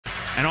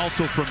and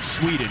also from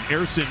Sweden.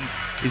 Ersson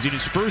is in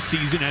his first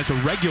season as a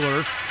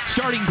regular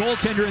starting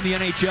goaltender in the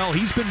NHL.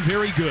 He's been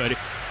very good.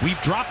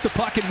 We've dropped the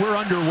puck and we're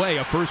underway.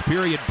 A first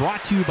period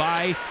brought to you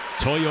by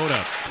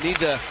Toyota.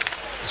 Needs a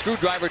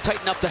screwdriver,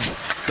 tighten up the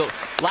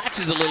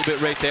latches a little bit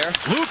right there.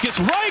 Lukas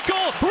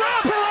Reichel,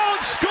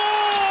 wraparound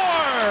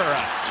score!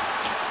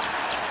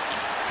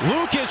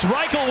 Lukas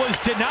Reichel was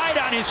denied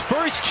on his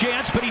first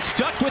chance, but he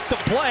stuck with the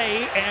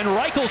play, and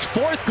Reichel's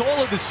fourth goal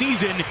of the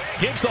season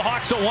gives the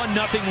Hawks a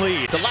 1-0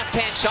 lead. The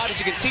left-hand shot, as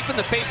you can see from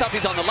the faceoff,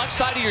 he's on the left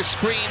side of your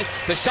screen.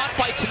 The shot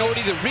by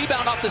Tenodi, the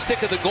rebound off the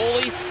stick of the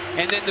goalie,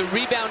 and then the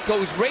rebound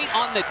goes right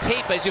on the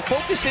tape. As you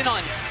focus in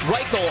on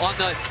Reichel on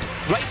the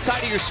right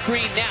side of your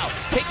screen now,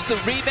 takes the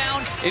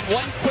rebound in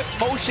one quick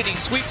motion, he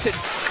sweeps it.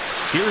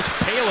 Here's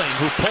Paling,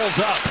 who pulls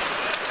up.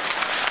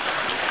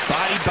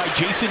 Bodied by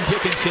Jason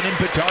Dickinson, and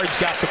Bedard's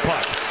got the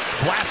puck.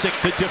 Vlasic,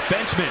 the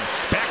defenseman,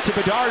 back to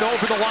Bedard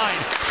over the line.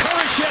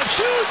 Kurashev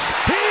shoots!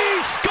 He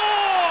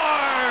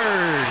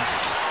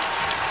scores!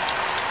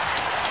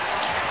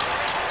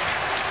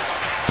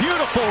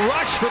 Beautiful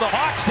rush for the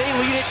Hawks. They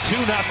lead it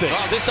 2-0.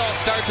 Well, this all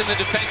starts in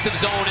the defensive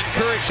zone, and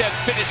Kurashev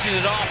finishes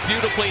it off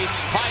beautifully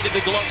high to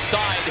the glove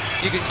side.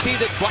 You can see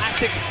that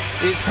Vlasic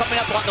is coming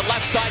up on the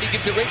left side. He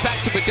gives it right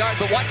back to Bedard,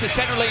 but watch the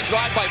center lane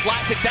drive by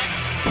Vlasic. That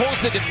pulls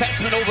the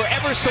defenseman over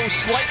ever so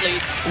slightly.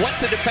 Once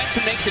the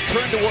defenseman makes a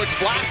turn towards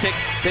Vlasic,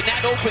 then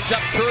that opens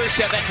up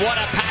Kurashev, and what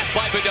a pass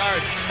by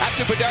Bedard.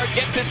 After Bedard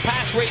gets this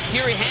pass right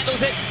here, he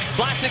handles it.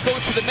 Vlasic goes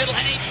to the middle,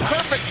 and a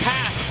perfect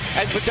pass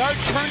as Bedard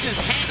turns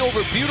his hand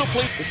over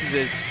beautifully. This is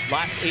his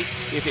last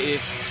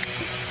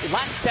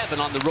last 7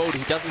 on the road.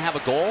 He doesn't have a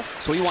goal,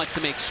 so he wants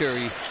to make sure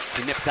he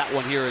nips that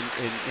one here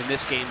in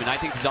this game, and I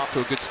think he's off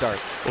to a good start.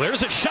 Well,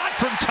 there's a shot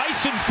from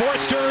Tyson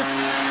Forster,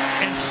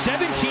 and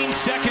 17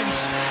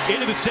 seconds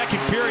into the second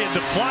period,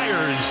 the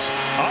Flyers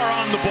are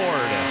on the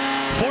board.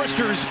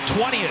 Forster's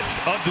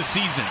 20th of the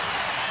season.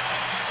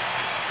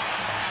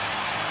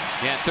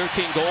 Yeah,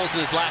 13 goals in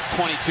his last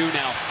 22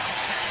 now.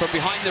 From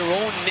behind their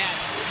own net,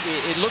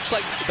 it looks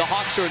like the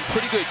Hawks are in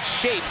pretty good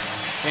shape.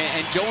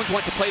 And Jones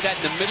went to play that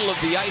in the middle of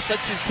the ice.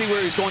 Let's just see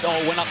where he's going.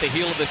 Oh, went off the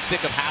heel of the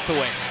stick of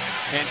Hathaway.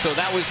 And so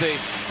that was the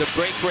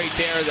break right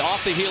there,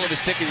 off the heel of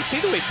his stick. And you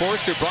see the way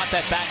Forster brought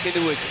that back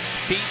into his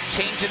feet,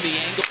 changing the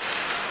angle.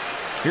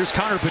 Here's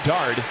Connor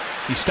Bedard.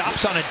 He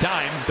stops on a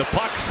dime. The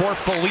puck for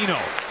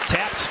Foligno.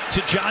 Tapped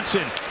to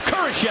Johnson.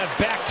 Kurashev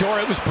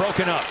backdoor. It was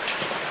broken up.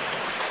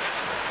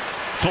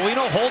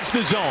 Foligno holds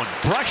the zone.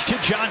 Brush to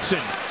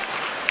Johnson.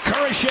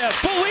 Kurashev.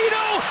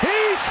 Foligno. He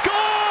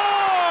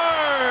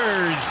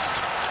scores!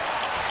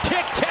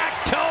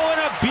 Tic-tac-toe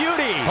and a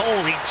beauty.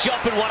 Holy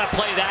jumping, what a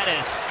play that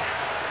is.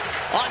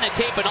 On the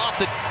tape and off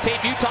the tape.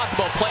 You talk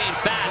about playing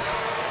fast.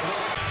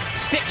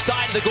 Stick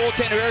side of the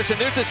goaltender, Ersson.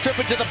 There's the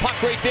strippage of the puck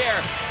right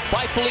there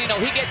by Foligno.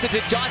 He gets it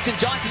to Johnson.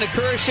 Johnson to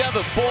Kurashev.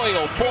 And boy,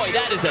 oh boy,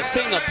 that is a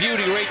thing of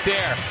beauty right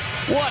there.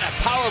 What a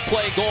power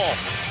play goal.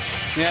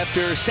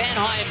 After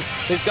Sanheim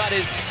has got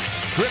his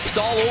grips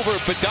all over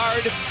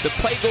Bedard, the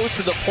play goes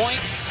to the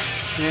point,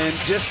 and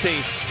just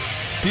a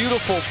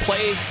beautiful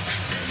play.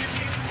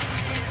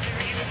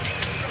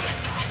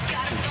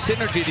 And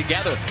synergy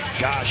together.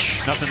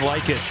 Gosh, nothing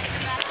like it.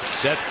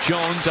 Seth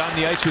Jones on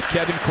the ice with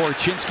Kevin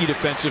Korchinski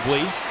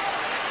defensively.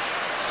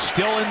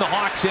 Still in the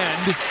Hawks'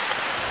 end.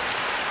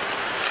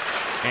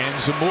 And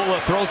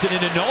Zamula throws it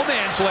into no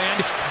man's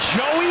land.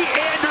 Joey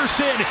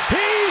Anderson,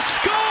 he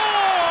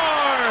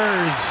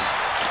scores!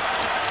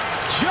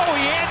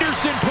 Joey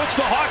Anderson puts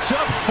the Hawks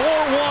up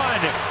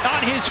 4-1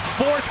 on his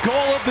 4th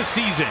goal of the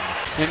season.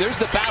 And there's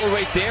the battle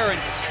right there, and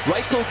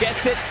Reichel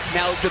gets it.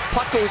 Now the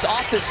puck goes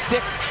off the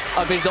stick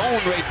of his own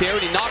right there,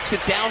 and he knocks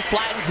it down,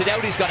 flattens it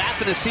out. He's got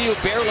Athanasiou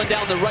barreling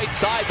down the right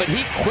side, but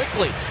he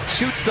quickly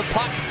shoots the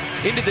puck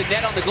into the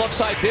net on the glove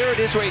side. There it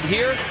is right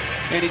here,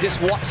 and he just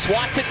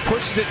swats it,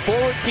 pushes it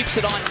forward, keeps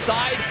it on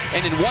side,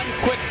 and in one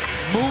quick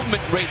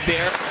movement right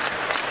there.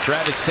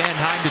 Travis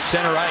Sanheim to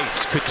center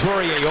ice.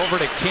 Couturier over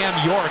to Cam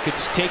York.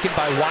 It's taken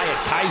by Wyatt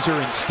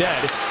Kaiser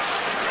instead.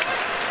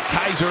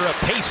 Kaiser a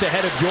pace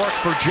ahead of York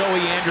for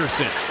Joey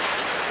Anderson.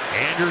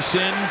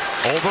 Anderson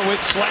over with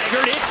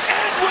Slaggert. It's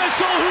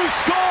Entwistle who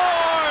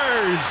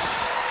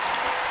scores!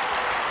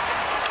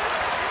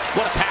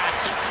 What a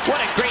pass.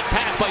 What a great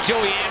pass by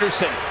Joey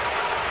Anderson.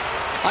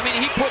 I mean,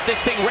 he put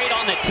this thing right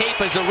on the tape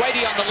as a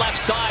righty on the left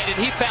side,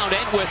 and he found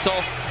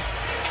Entwistle.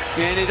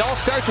 And it all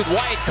starts with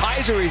Wyatt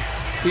Kaiser.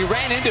 He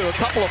ran into a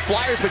couple of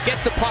Flyers, but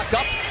gets the puck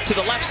up to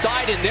the left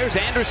side, and there's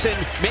Anderson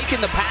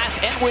making the pass.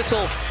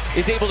 Entwistle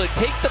is able to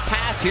take the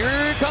pass.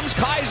 Here comes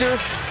Kaiser,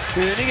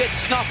 and then he gets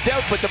snuffed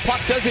out, but the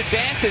puck does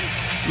advance, and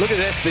look at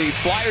this. The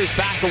Flyers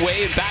back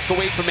away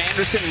from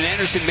Anderson, and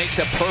Anderson makes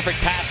a perfect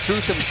pass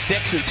through some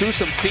sticks and through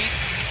some feet,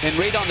 and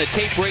right on the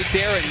tape right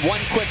there in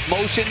one quick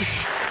motion.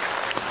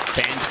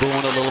 Fans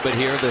booing a little bit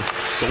here. The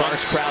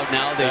sparse crowd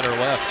now. They are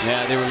left.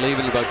 Yeah, they were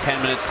leaving about 10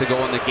 minutes to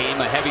go in the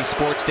game. A heavy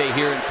sports day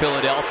here in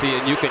Philadelphia,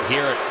 and you can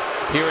hear it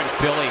here in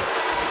Philly.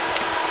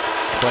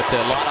 But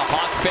a lot of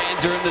Hawk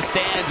fans are in the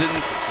stands,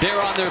 and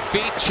they're on their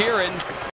feet cheering.